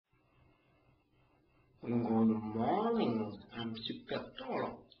Good morning, I'm Super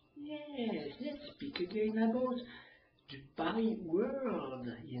Tall. Yes, let's speak again about Dubai World,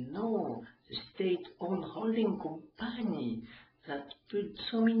 the state-owned holding company that built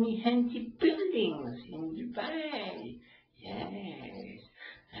so many empty buildings in Dubai. Yes,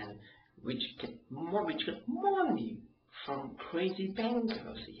 and which get money from crazy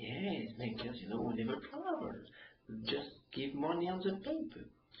bankers. Yes, bankers, who never travel, just give money on the paper.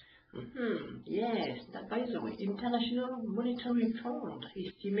 Yes, by the way, International Monetary Fund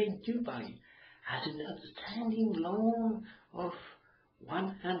estimates Dubai has an outstanding loan of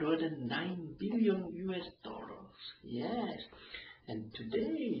 109 billion US dollars. Yes, and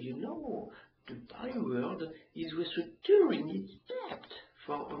today, Dubai World is restructuring its debt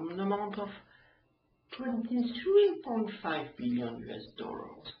for an amount of 23.5 billion US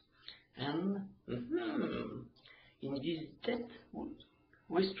dollars. And in this debt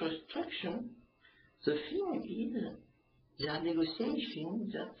restructuration, the thing is, there are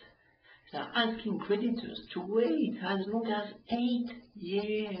negotiations that are asking creditors to wait as long as 8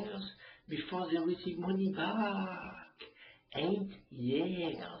 years before they receive money back. 8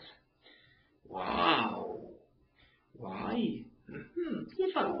 years. Wow. Why?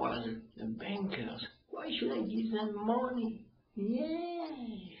 If I was the bankers, why should I give them money?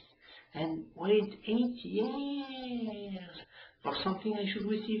 Yes. And wait 8 years for something I should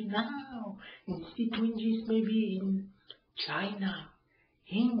receive now, instead to invest maybe in China,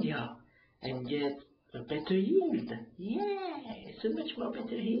 India, and get a better yield. Yes, a much more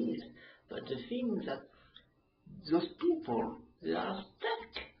better yield. But the thing is that those people, they are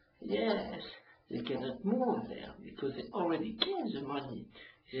stuck. Yes, they cannot move there because they already get the money.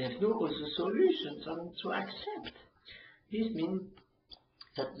 They have no other solutions than to accept. This means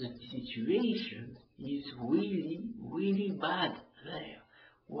that the situation is really, really bad there.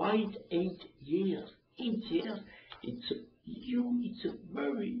 Why 8 years? 8 years, it's a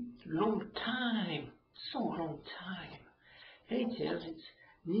very long time, so long time. 8 years, it's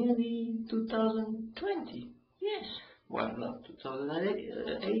nearly 2020. Yes, well, not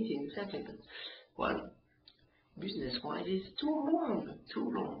 2018 exactly, but well, business-wise, it's too long, too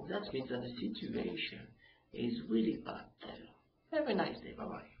long. That means that the situation is really bad there. Have a nice day,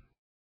 bye-bye.